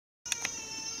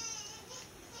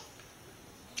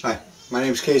Hi, my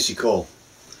name is Casey Cole.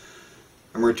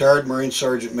 I'm a retired Marine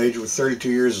Sergeant Major with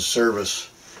 32 years of service,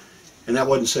 and that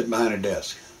wasn't sitting behind a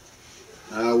desk.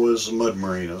 I was a mud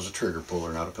Marine. I was a trigger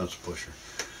puller, not a pencil pusher.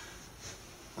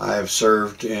 I have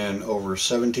served in over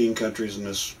 17 countries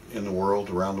in the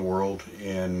world, around the world,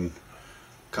 in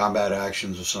combat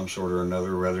actions of some sort or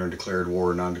another, whether in declared war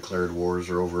or non-declared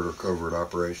wars or overt or covert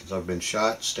operations. I've been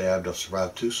shot, stabbed. I've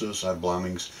survived 2 suicide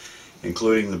bombings,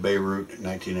 including the Beirut in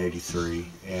 1983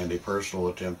 and a personal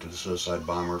attempt at a suicide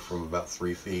bomber from about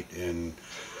 3 feet in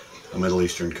a Middle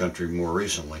Eastern country more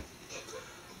recently.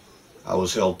 I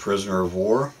was held prisoner of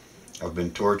war. I've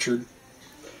been tortured.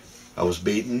 I was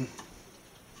beaten.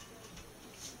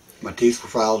 My teeth were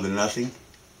filed to nothing.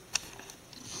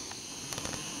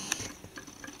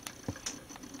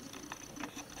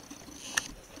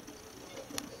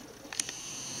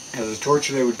 As a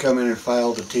torture, they would come in and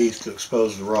file the teeth to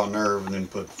expose the raw nerve and then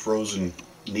put frozen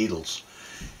needles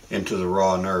into the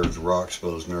raw nerve, the raw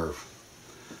exposed nerve.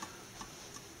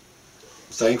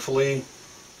 Thankfully,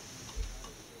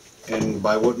 and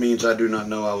by what means I do not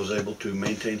know, I was able to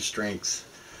maintain strength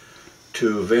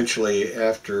to eventually,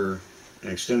 after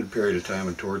an extended period of time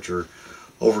in torture,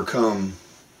 overcome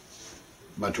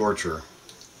my torture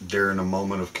during a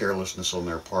moment of carelessness on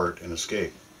their part and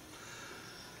escape.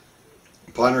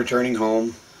 Upon returning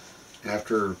home,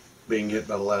 after being hit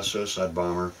by the last suicide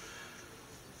bomber,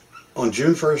 on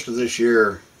June 1st of this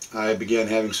year, I began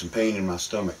having some pain in my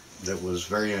stomach that was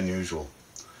very unusual.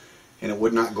 And it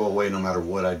would not go away no matter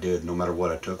what I did, no matter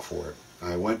what I took for it.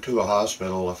 I went to a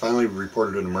hospital. I finally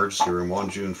reported an emergency room on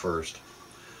June 1st.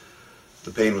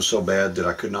 The pain was so bad that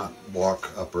I could not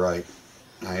walk upright.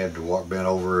 I had to walk bent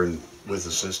over and with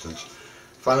assistance.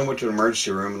 Finally went to an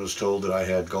emergency room and was told that I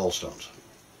had gallstones,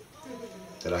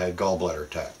 that I had gallbladder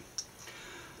attack.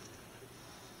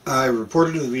 I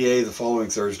reported to the VA the following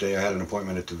Thursday. I had an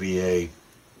appointment at the VA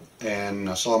and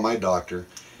I saw my doctor.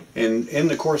 And in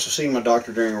the course of seeing my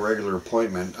doctor during a regular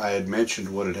appointment, I had mentioned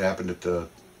what had happened at the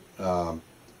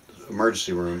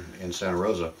emergency room in Santa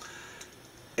Rosa.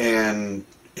 And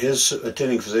his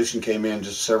attending physician came in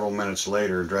just several minutes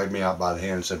later, dragged me out by the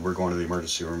hand and said, "We're going to the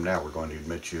emergency room now. We're going to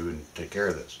admit you and take care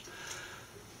of this."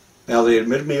 Now, they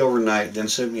admitted me overnight, then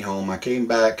sent me home. I came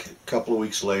back a couple of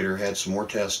weeks later, had some more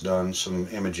tests done, some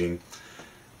imaging.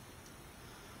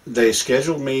 They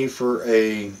scheduled me for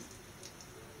a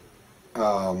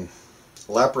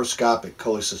laparoscopic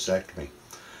cholecystectomy,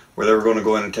 where they were going to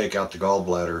go in and take out the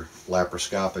gallbladder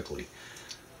laparoscopically.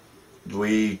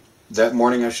 That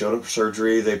morning I showed up for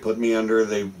surgery. They put me under,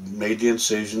 they made the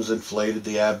incisions, inflated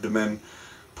the abdomen,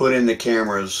 put in the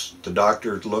cameras. The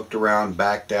doctor looked around,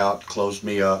 backed out, closed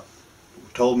me up,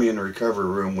 told me in the recovery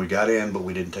room, we got in, but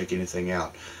we didn't take anything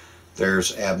out.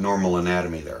 There's abnormal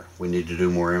anatomy there. We need to do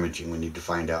more imaging. We need to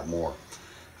find out more.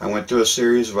 I went through a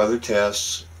series of other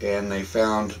tests, and they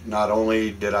found not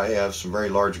only did I have some very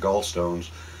large gallstones,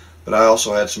 but I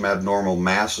also had some abnormal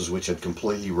masses which had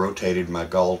completely rotated my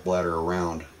gallbladder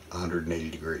around 180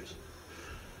 degrees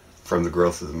from the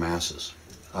growth of the masses.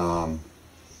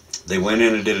 They went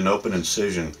in and did an open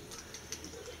incision,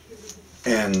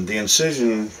 and the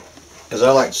incision, as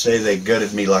I like to say, they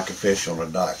gutted me like a fish on a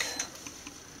dock,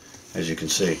 as you can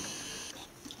see.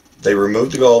 They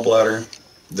removed the gallbladder,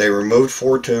 they removed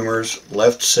 4 tumors,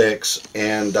 left 6,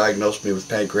 and diagnosed me with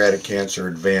pancreatic cancer,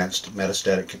 advanced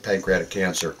metastatic pancreatic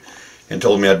cancer, and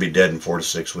told me I'd be dead in 4 to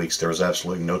 6 weeks. There was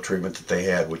absolutely no treatment that they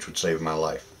had which would save my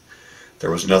life.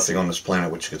 There was nothing on this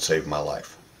planet which could save my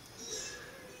life.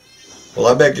 Well,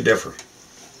 I beg to differ.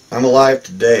 I'm alive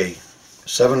today,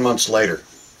 7 months later,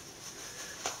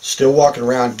 still walking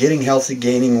around, getting healthy,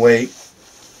 gaining weight,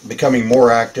 becoming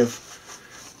more active,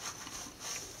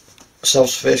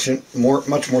 self-sufficient,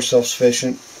 much more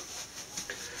self-sufficient,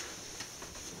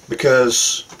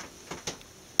 because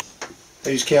I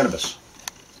use cannabis.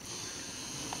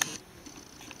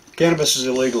 Cannabis is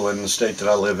illegal in the state that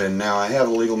I live in now. I have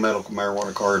a legal medical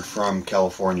marijuana card from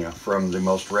California, from the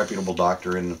most reputable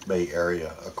doctor in the Bay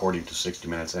Area, according to 60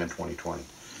 Minutes and 2020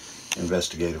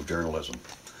 investigative journalism.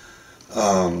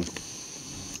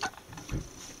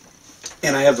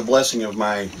 And I have the blessing of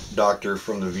my doctor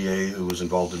from the VA who was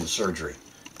involved in the surgery.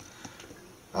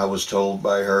 I was told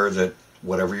by her that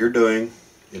whatever you're doing,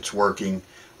 it's working.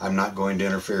 I'm not going to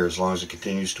interfere. As long as it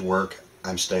continues to work,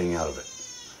 I'm staying out of it.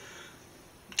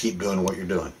 Keep doing what you're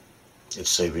doing. It's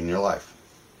saving your life.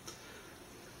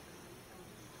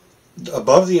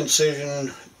 Above the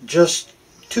incision, just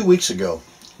 2 weeks ago,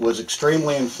 was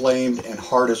extremely inflamed and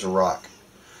hard as a rock.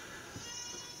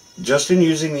 Just in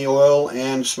using the oil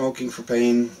and smoking for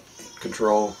pain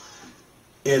control,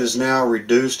 it is now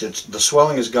reduced. The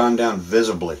swelling has gone down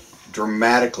visibly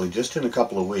dramatically just in a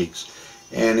couple of weeks,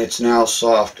 and it's now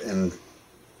soft, and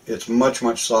it's much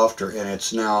softer, and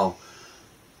it's now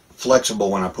flexible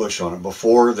when I push on it.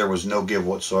 Before, there was no give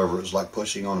whatsoever. It was like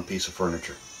pushing on a piece of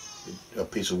furniture, a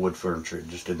piece of wood furniture. It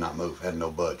just did not move, had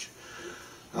no budge.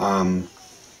 Like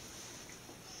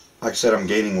I said, I'm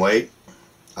gaining weight.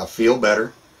 I feel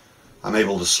better. I'm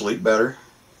able to sleep better.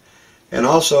 And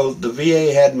also, the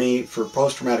VA had me for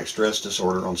post-traumatic stress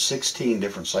disorder on 16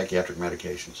 different psychiatric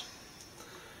medications.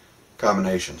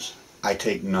 Combinations. I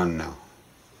take none now.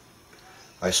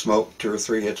 I smoke 2 or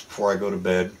 3 hits before I go to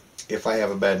bed. If I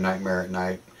have a bad nightmare at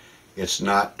night, it's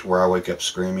not to where I wake up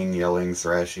screaming, yelling,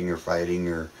 thrashing, or fighting,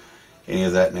 or any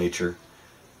of that nature.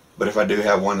 But if I do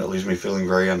have one that leaves me feeling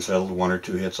very unsettled, 1 or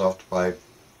 2 hits off the pipe,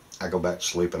 I go back to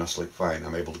sleep and I sleep fine.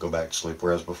 I'm able to go back to sleep,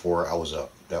 whereas before I was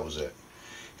up. That was it.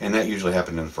 And that usually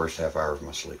happened in the first half hour of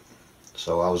my sleep.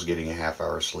 So I was getting a half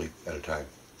hour sleep at a time.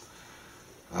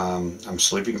 I'm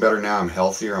sleeping better now. I'm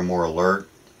healthier. I'm more alert.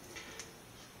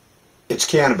 It's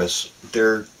cannabis.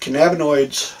 They're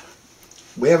cannabinoids.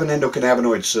 We have an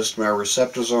endocannabinoid system, our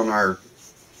receptors on our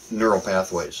neural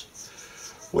pathways,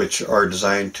 which are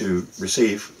designed to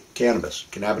receive cannabis,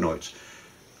 cannabinoids.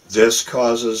 This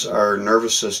causes our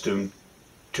nervous system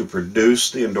to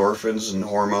produce the endorphins and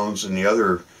hormones and the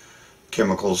other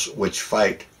chemicals which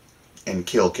fight and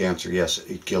kill cancer. Yes,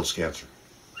 it kills cancer.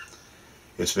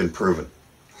 It's been proven.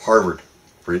 Harvard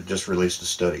just released a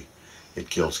study. It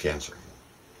kills cancer.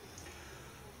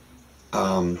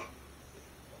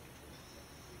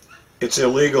 It's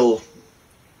illegal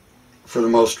for the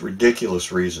most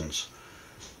ridiculous reasons,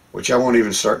 which I won't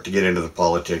even start to get into the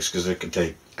politics because it could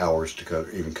take hours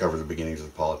to even cover the beginnings of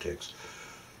the politics.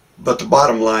 But the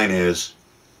bottom line is,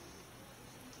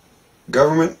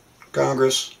 government,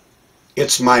 Congress,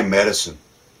 it's my medicine.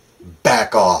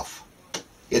 Back off.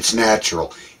 It's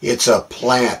natural. It's a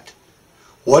plant.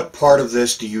 What part of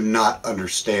this do you not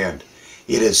understand?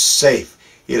 It is safe.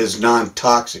 It is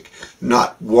non-toxic.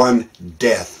 Not one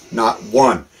death, not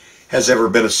one, has ever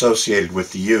been associated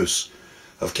with the use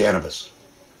of cannabis.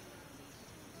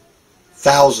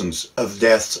 Thousands of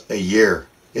deaths a year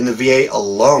in the VA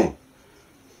alone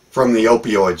from the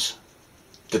opioids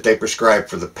that they prescribe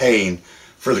for the pain,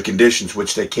 for the conditions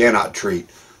which they cannot treat,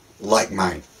 like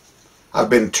mine. I've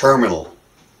been terminal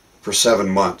for 7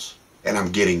 months, and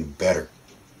I'm getting better.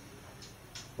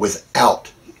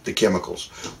 Without the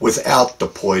chemicals, without the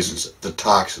poisons, the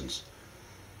toxins.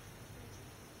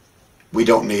 We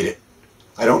don't need it.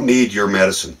 I don't need your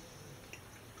medicine.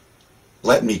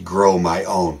 Let me grow my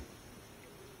own.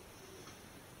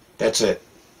 That's it.